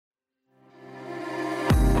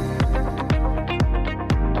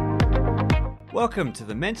Welcome to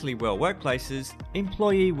the Mentally Well Workplaces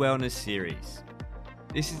Employee Wellness Series.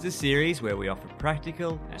 This is the series where we offer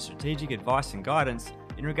practical and strategic advice and guidance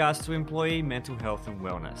in regards to employee mental health and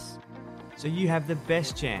wellness, so you have the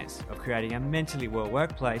best chance of creating a mentally well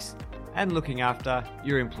workplace and looking after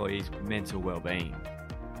your employees' mental well-being.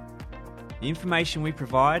 The information we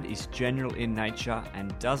provide is general in nature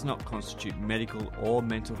and does not constitute medical or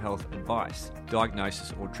mental health advice,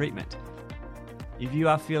 diagnosis or treatment. If you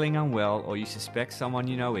are feeling unwell or you suspect someone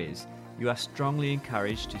you know is, you are strongly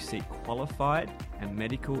encouraged to seek qualified and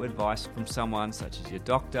medical advice from someone such as your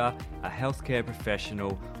doctor, a healthcare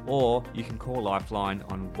professional, or you can call Lifeline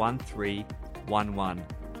on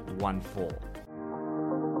 131114.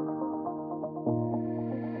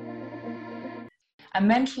 And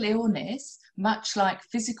mental illness, much like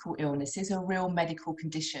physical illnesses, are real medical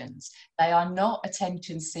conditions. They are not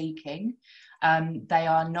attention seeking. They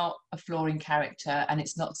are not a flaw in character, and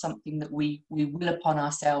it's not something that we will upon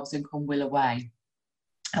ourselves and can will away.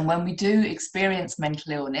 And when we do experience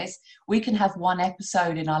mental illness, we can have one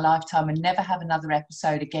episode in our lifetime and never have another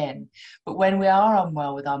episode again. But when we are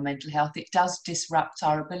unwell with our mental health, it does disrupt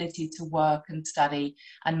our ability to work and study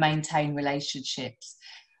and maintain relationships.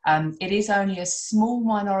 It is only a small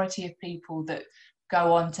minority of people that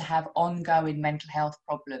go on to have ongoing mental health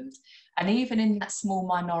problems. And even in that small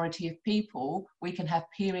minority of people, we can have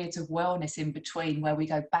periods of wellness in between where we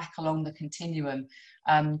go back along the continuum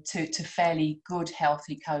to fairly good,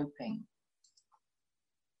 healthy coping.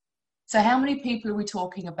 So how many people are we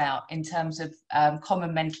talking about in terms of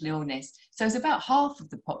common mental illness? So it's about half of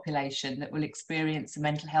the population that will experience a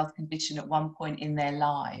mental health condition at one point in their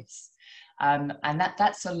lives. And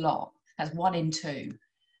that's a lot. That's 1 in 2.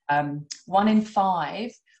 1 in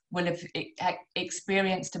 5 will have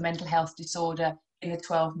experienced a mental health disorder in the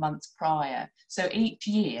 12 months prior. So each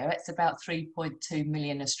year, it's about 3.2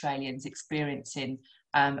 million Australians experiencing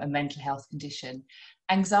a mental health condition.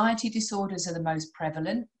 Anxiety disorders are the most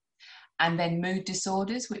prevalent, and then mood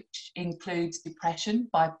disorders, which includes depression,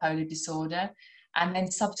 bipolar disorder, and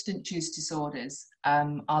then substance use disorders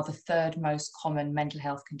are the third most common mental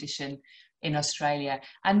health condition in Australia.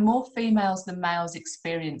 And more females than males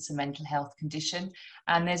experience a mental health condition.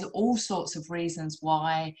 And there's all sorts of reasons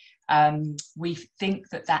why we think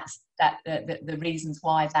that the reasons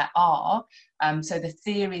why that are. So the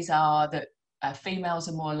theories are that females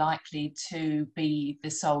are more likely to be the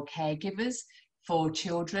sole caregivers for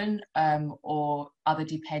children or other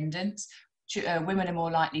dependents. Women are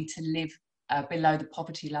more likely to live below the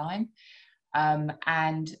poverty line.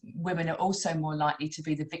 And women are also more likely to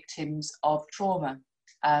be the victims of trauma,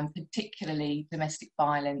 particularly domestic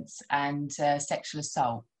violence and sexual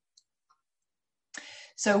assault.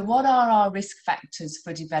 So what are our risk factors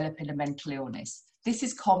for developing a mental illness? This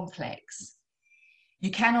is complex.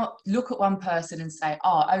 You cannot look at one person and say,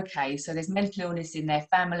 oh, okay, so there's mental illness in their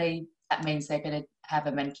family, that means they're going to have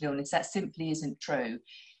a mental illness. That simply isn't true.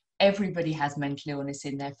 Everybody has mental illness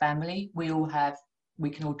in their family. We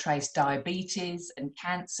can all trace diabetes and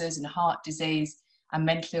cancers and heart disease, and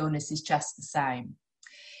mental illness is just the same.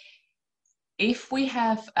 If we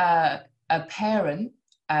have a parent,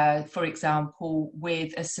 for example,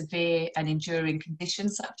 with a severe and enduring condition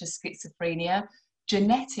such as schizophrenia,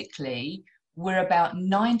 genetically, we're about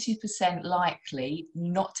 90% likely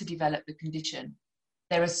not to develop the condition.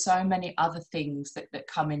 There are so many other things that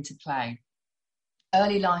come into play.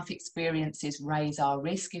 Early life experiences raise our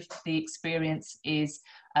risk if the experience is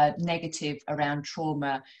negative around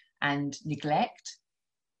trauma and neglect.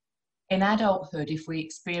 In adulthood, if we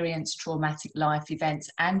experience traumatic life events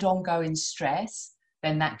and ongoing stress,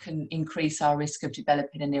 then that can increase our risk of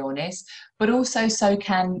developing an illness, but also so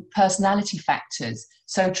can personality factors.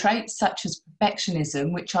 So traits such as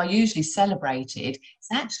perfectionism, which are usually celebrated, is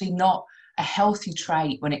actually not a healthy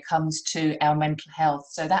trait when it comes to our mental health.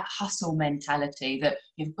 So that hustle mentality that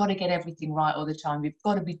you've got to get everything right all the time, you've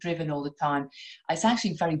got to be driven all the time, it's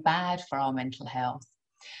actually very bad for our mental health.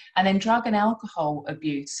 And then drug and alcohol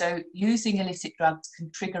abuse. So using illicit drugs can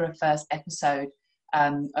trigger a first episode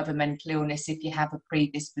of a mental illness if you have a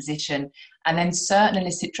predisposition. And then certain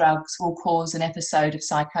illicit drugs will cause an episode of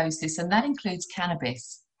psychosis, and that includes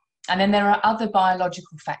cannabis. And then there are other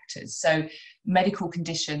biological factors. So medical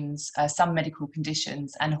conditions, some medical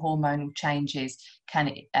conditions and hormonal changes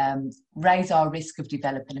can raise our risk of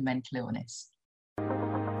developing a mental illness.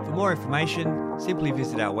 For more information, simply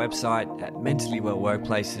visit our website at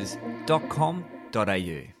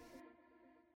mentallywellworkplaces.com.au.